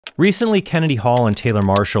Recently, Kennedy Hall and Taylor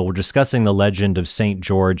Marshall were discussing the legend of St.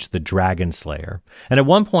 George the Dragon Slayer. And at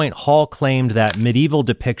one point, Hall claimed that medieval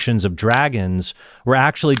depictions of dragons were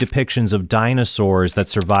actually depictions of dinosaurs that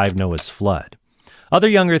survived Noah's flood. Other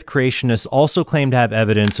young Earth creationists also claim to have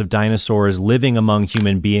evidence of dinosaurs living among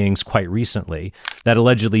human beings quite recently that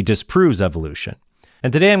allegedly disproves evolution.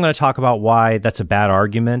 And today I'm going to talk about why that's a bad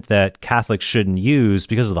argument that Catholics shouldn't use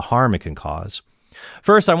because of the harm it can cause.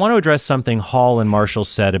 First, I want to address something Hall and Marshall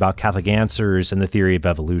said about Catholic answers and the theory of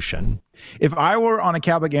evolution. If I were on a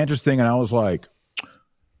Catholic answers thing and I was like,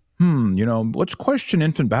 let's question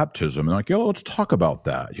infant baptism, and like, let's talk about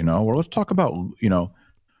that, or let's talk about,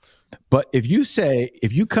 But if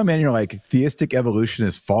you come in and you're like, theistic evolution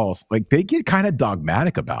is false, like they get kind of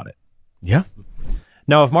dogmatic about it. Yeah.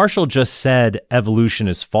 Now, if Marshall just said evolution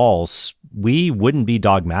is false, we wouldn't be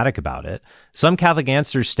dogmatic about it. Some Catholic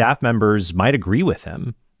Answers staff members might agree with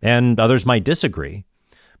him, and others might disagree.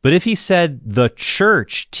 But if he said the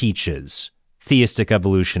church teaches theistic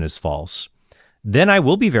evolution is false, then I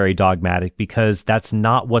will be very dogmatic because that's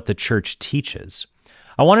not what the church teaches.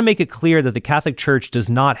 I want to make it clear that the Catholic Church does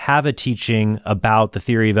not have a teaching about the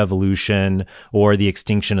theory of evolution or the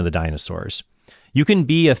extinction of the dinosaurs. You can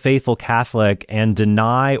be a faithful Catholic and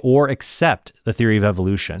deny or accept the theory of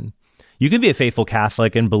evolution. You can be a faithful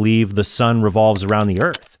Catholic and believe the sun revolves around the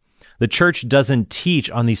earth. The church doesn't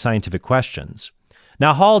teach on these scientific questions.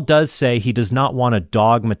 Now, Hall does say he does not want to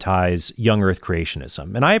dogmatize young Earth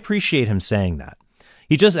creationism, and I appreciate him saying that.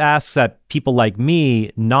 He just asks that people like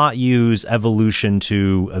me not use evolution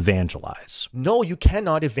to evangelize. No, you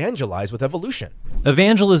cannot evangelize with evolution.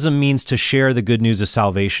 Evangelism means to share the good news of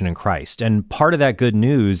salvation in Christ, and part of that good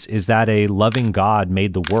news is that a loving God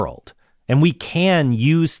made the world. And we can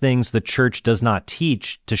use things the church does not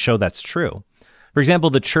teach to show that's true. For example,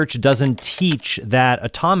 the church doesn't teach that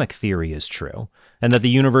atomic theory is true, and that the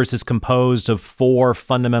universe is composed of 4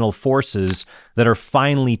 fundamental forces that are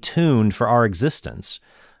finely tuned for our existence.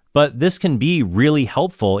 But this can be really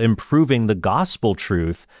helpful in proving the gospel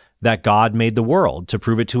truth that God made the world, to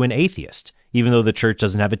prove it to an atheist, even though the church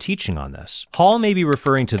doesn't have a teaching on this. Hall may be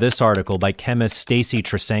referring to this article by chemist Stacy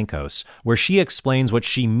Trasankos, where she explains what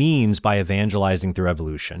she means by evangelizing through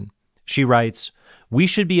evolution. She writes, "We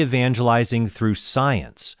should be evangelizing through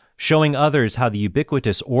science, showing others how the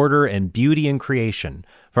ubiquitous order and beauty in creation,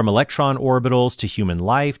 from electron orbitals to human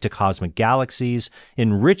life to cosmic galaxies,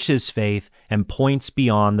 enriches faith and points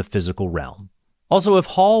beyond the physical realm." Also, if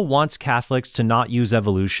Hall wants Catholics to not use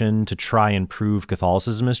evolution to try and prove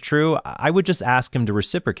Catholicism is true, I would just ask him to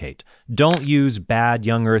reciprocate. Don't use bad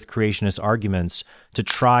young Earth creationist arguments to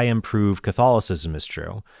try and prove Catholicism is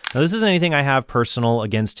true. Now, this isn't anything I have personal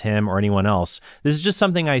against him or anyone else. This is just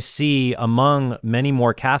something I see among many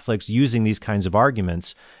more Catholics using these kinds of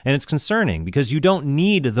arguments, and it's concerning because you don't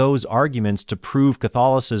need those arguments to prove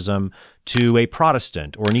Catholicism to a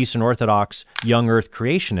Protestant or an Eastern Orthodox young Earth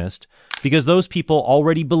creationist, because those people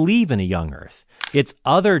already believe in a young Earth. It's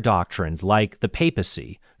other doctrines like the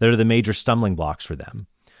papacy that are the major stumbling blocks for them.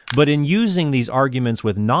 But in using these arguments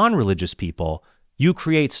with non-religious people, you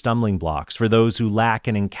create stumbling blocks for those who lack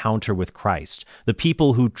an encounter with Christ, the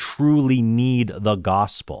people who truly need the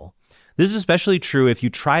gospel. This is especially true if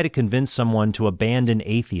you try to convince someone to abandon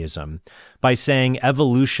atheism by saying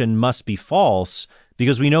evolution must be false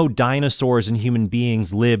because we know dinosaurs and human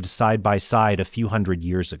beings lived side by side a few hundred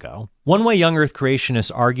years ago. One way young Earth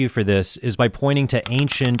creationists argue for this is by pointing to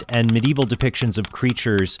ancient and medieval depictions of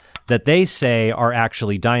creatures that they say are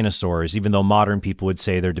actually dinosaurs, even though modern people would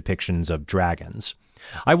say they're depictions of dragons.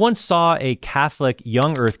 I once saw a Catholic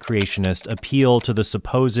young Earth creationist appeal to the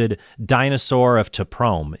supposed dinosaur of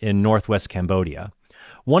Taprom in northwest Cambodia.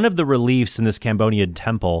 One of the reliefs in this Cambodian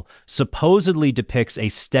temple supposedly depicts a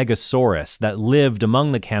Stegosaurus that lived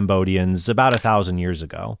among the Cambodians about 1,000 years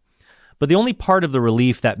ago. But the only part of the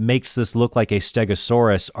relief that makes this look like a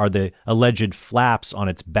Stegosaurus are the alleged flaps on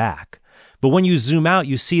its back. But when you zoom out,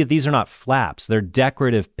 you see that these are not flaps. They're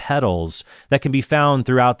decorative petals that can be found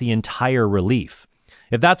throughout the entire relief.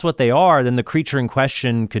 If that's what they are, then the creature in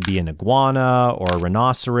question could be an iguana or a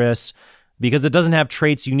rhinoceros, because it doesn't have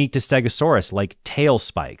traits unique to Stegosaurus like tail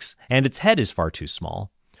spikes, and its head is far too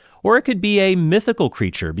small. Or it could be a mythical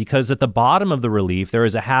creature, because at the bottom of the relief there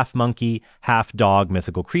is a half-monkey, half-dog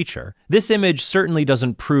mythical creature. This image certainly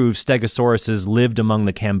doesn't prove Stegosauruses lived among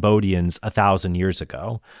the Cambodians 1,000 years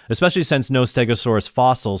ago, especially since no Stegosaurus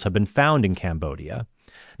fossils have been found in Cambodia.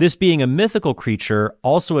 This being a mythical creature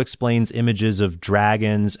also explains images of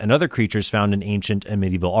dragons and other creatures found in ancient and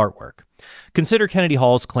medieval artwork. Consider Kennedy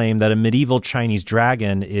Hall's claim that a medieval Chinese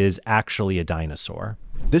dragon is actually a dinosaur.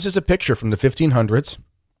 This is a picture from the 1500s.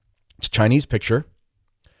 It's a Chinese picture.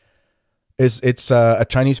 it's a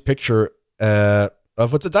Chinese picture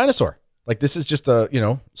of what's a dinosaur. Like, this is just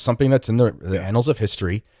something that's in the annals of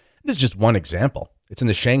history. This is just one example. It's in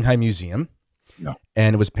the Shanghai Museum,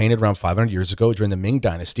 and it was painted around 500 years ago during the Ming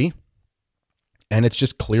Dynasty. And it's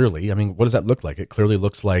just clearly, I mean, what does that look like? It clearly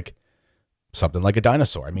looks like something like a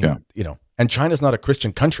dinosaur. I mean, and China's not a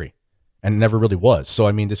Christian country, and never really was. So,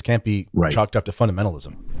 I mean, this can't be chalked up to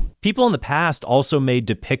fundamentalism. People in the past also made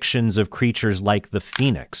depictions of creatures like the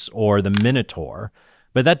phoenix or the minotaur,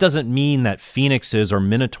 but that doesn't mean that phoenixes or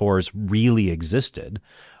minotaurs really existed.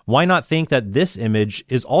 Why not think that this image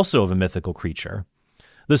is also of a mythical creature?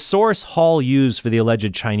 The source Hall used for the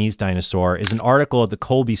alleged Chinese dinosaur is an article at the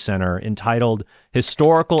Colby Center entitled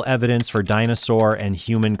Historical Evidence for Dinosaur and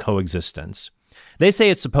Human Coexistence. They say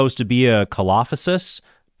it's supposed to be a Colophysis,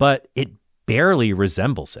 but it barely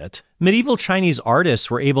resembles it. Medieval Chinese artists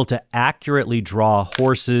were able to accurately draw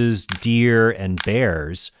horses, deer, and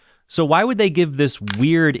bears, so why would they give this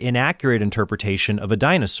weird, inaccurate interpretation of a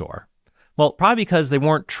dinosaur? Well, probably because they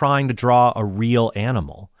weren't trying to draw a real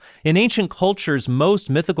animal. In ancient cultures, most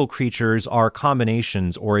mythical creatures are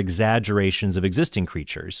combinations or exaggerations of existing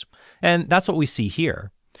creatures, and that's what we see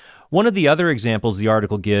here. One of the other examples the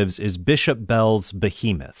article gives is Bishop Bell's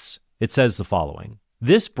Behemoths. It says the following: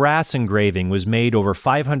 "This brass engraving was made over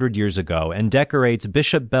 500 years ago and decorates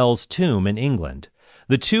Bishop Bell's tomb in England.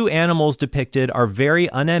 The two animals depicted are very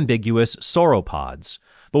unambiguous sauropods,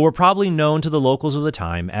 but were probably known to the locals of the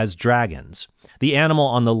time as dragons. The animal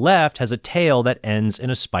on the left has a tail that ends in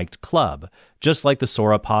a spiked club, just like the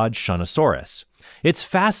sauropod Shunosaurus. It's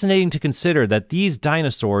fascinating to consider that these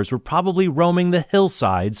dinosaurs were probably roaming the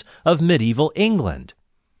hillsides of medieval England."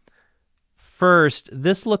 First,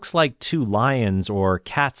 this looks like two lions or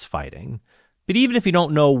cats fighting. But even if you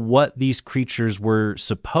don't know what these creatures were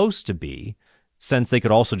supposed to be, since they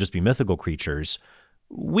could also just be mythical creatures,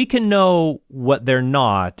 we can know what they're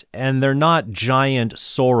not, and they're not giant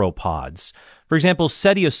sauropods. For example,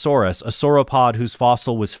 Stegosaurus, a sauropod whose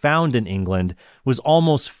fossil was found in England, was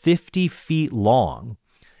almost 50 feet long.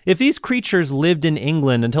 If these creatures lived in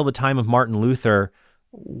England until the time of Martin Luther,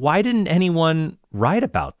 why didn't anyone write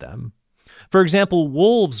about them? For example,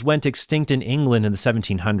 wolves went extinct in England in the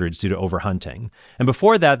 1700s due to overhunting, and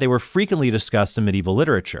before that they were frequently discussed in medieval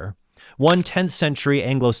literature. One 10th century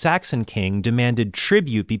Anglo-Saxon king demanded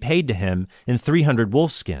tribute be paid to him in 300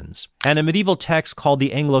 wolf skins, and a medieval text called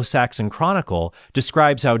the Anglo-Saxon Chronicle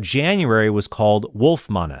describes how January was called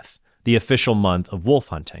Wolfmoneth, the official month of wolf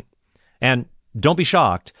hunting. And don't be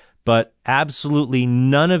shocked, but absolutely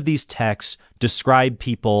none of these texts describe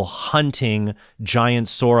people hunting giant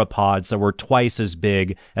sauropods that were twice as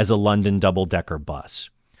big as a London double-decker bus.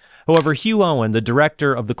 However, Hugh Owen, the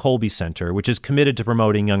director of the Colby Center, which is committed to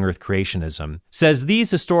promoting Young Earth Creationism, says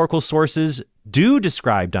these historical sources do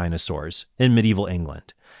describe dinosaurs in medieval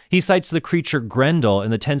England. He cites the creature Grendel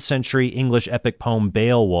in the 10th century English epic poem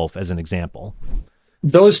Beowulf as an example.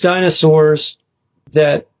 Those dinosaurs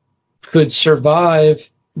that could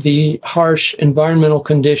survive the harsh environmental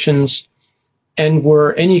conditions and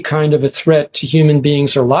were any kind of a threat to human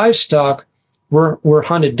beings or livestock were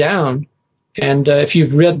hunted down. And if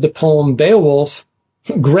you've read the poem Beowulf,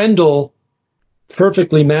 Grendel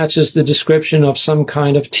perfectly matches the description of some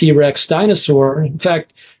kind of T-Rex dinosaur. In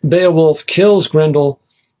fact, Beowulf kills Grendel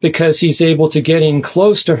because he's able to get in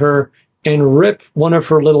close to her and rip one of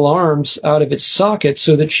her little arms out of its socket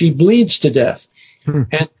so that she bleeds to death.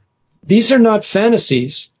 And these are not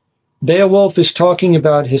fantasies. Beowulf is talking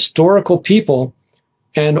about historical people,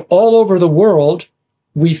 and all over the world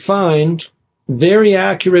we find very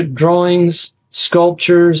accurate drawings,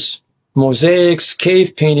 sculptures, mosaics,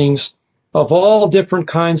 cave paintings of all different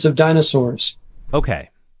kinds of dinosaurs. Okay.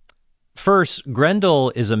 First,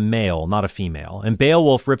 Grendel is a male, not a female, and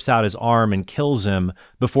Beowulf rips out his arm and kills him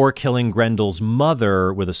before killing Grendel's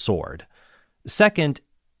mother with a sword. Second,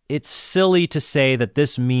 it's silly to say that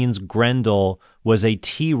this means Grendel was a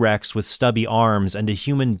T-Rex with stubby arms and a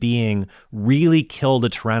human being really killed a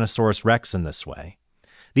Tyrannosaurus Rex in this way.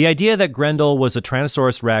 The idea that Grendel was a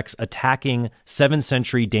Tyrannosaurus Rex attacking 7th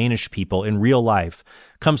century Danish people in real life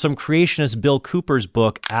comes from creationist Bill Cooper's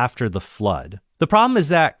book After the Flood. The problem is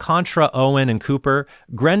that, contra Owen and Cooper,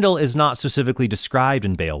 Grendel is not specifically described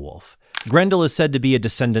in Beowulf. Grendel is said to be a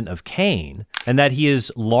descendant of Cain, and that he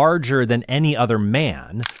is larger than any other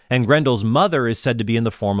man, and Grendel's mother is said to be in the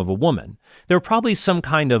form of a woman. They were probably some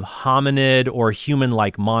kind of hominid or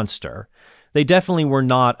human-like monster. They definitely were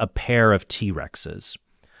not a pair of T-Rexes.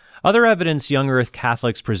 Other evidence young Earth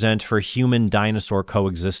Catholics present for human-dinosaur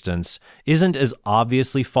coexistence isn't as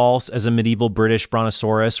obviously false as a medieval British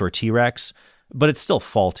Brontosaurus or T-Rex, but it's still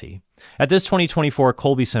faulty. At this 2024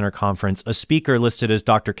 Colby Center conference, a speaker listed as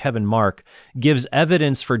Dr. Kevin Mark gives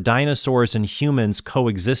evidence for dinosaurs and humans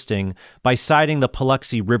coexisting by citing the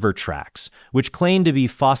Paluxy river tracks, which claim to be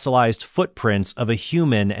fossilized footprints of a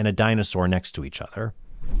human and a dinosaur next to each other.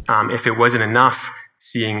 If it wasn't enough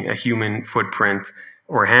seeing a human footprint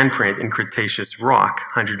or handprint in Cretaceous rock,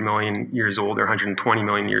 100 million years old or 120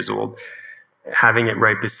 million years old, having it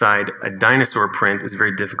right beside a dinosaur print is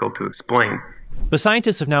very difficult to explain. But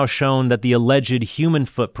scientists have now shown that the alleged human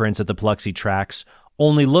footprints at the Paluxy tracks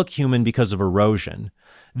only look human because of erosion.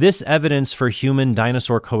 This evidence for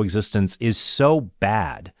human-dinosaur coexistence is so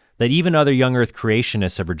bad that even other young Earth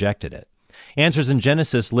creationists have rejected it. Answers in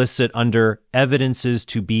Genesis lists it under evidences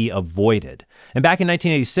to be avoided. And back in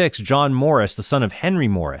 1986, John Morris, the son of Henry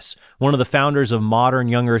Morris, one of the founders of modern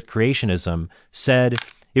young Earth creationism, said,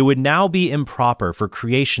 "It would now be improper for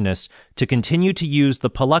creationists to continue to use the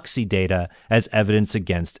Paluxy data as evidence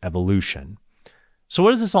against evolution." So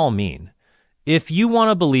what does this all mean? If you want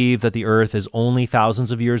to believe that the Earth is only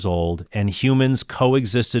thousands of years old and humans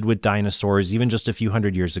coexisted with dinosaurs even just a few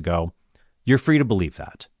hundred years ago, you're free to believe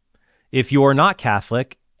that. If you're not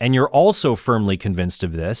Catholic and you're also firmly convinced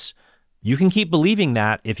of this, you can keep believing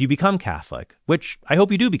that if you become Catholic, which I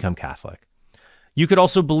hope you do become Catholic. You could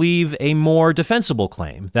also believe a more defensible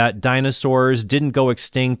claim that dinosaurs didn't go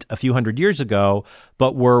extinct a few hundred years ago,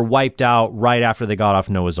 but were wiped out right after they got off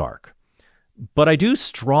Noah's Ark. But I do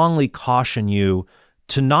strongly caution you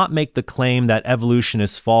to not make the claim that evolution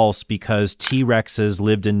is false because T-Rexes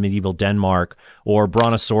lived in medieval Denmark or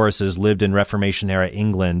Brontosauruses lived in Reformation-era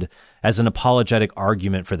England as an apologetic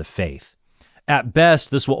argument for the faith. At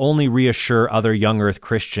best, this will only reassure other young Earth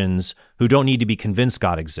Christians who don't need to be convinced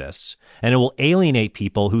God exists, and it will alienate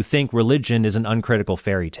people who think religion is an uncritical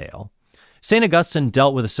fairy tale. St. Augustine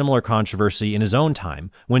dealt with a similar controversy in his own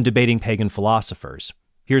time when debating pagan philosophers.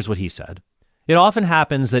 Here's what he said. "It often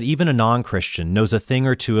happens that even a non-Christian knows a thing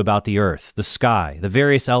or two about the earth, the sky, the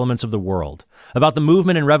various elements of the world, about the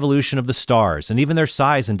movement and revolution of the stars, and even their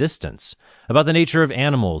size and distance, about the nature of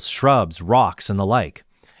animals, shrubs, rocks, and the like,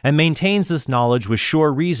 and maintains this knowledge with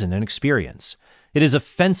sure reason and experience. It is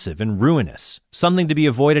offensive and ruinous, something to be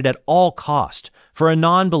avoided at all cost, for a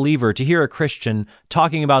non-believer to hear a Christian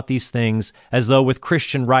talking about these things as though with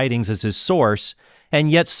Christian writings as his source,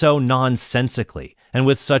 and yet so nonsensically, and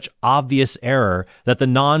with such obvious error that the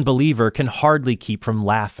non-believer can hardly keep from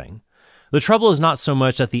laughing. The trouble is not so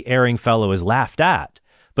much that the erring fellow is laughed at,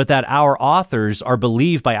 but that our authors are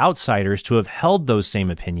believed by outsiders to have held those same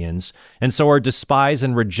opinions, and so are despised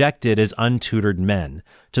and rejected as untutored men,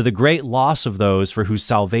 to the great loss of those for whose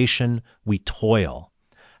salvation we toil.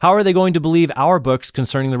 How are they going to believe our books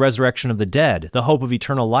concerning the resurrection of the dead, the hope of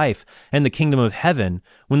eternal life, and the kingdom of heaven,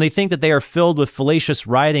 when they think that they are filled with fallacious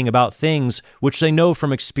writing about things which they know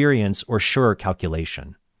from experience or sure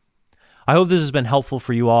calculation?" I hope this has been helpful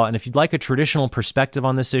for you all, and if you'd like a traditional perspective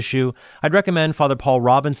on this issue, I'd recommend Father Paul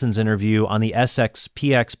Robinson's interview on the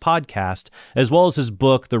SXPX podcast, as well as his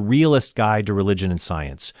book, The Realist Guide to Religion and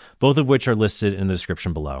Science, both of which are listed in the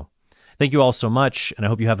description below. Thank you all so much, and I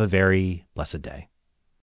hope you have a very blessed day.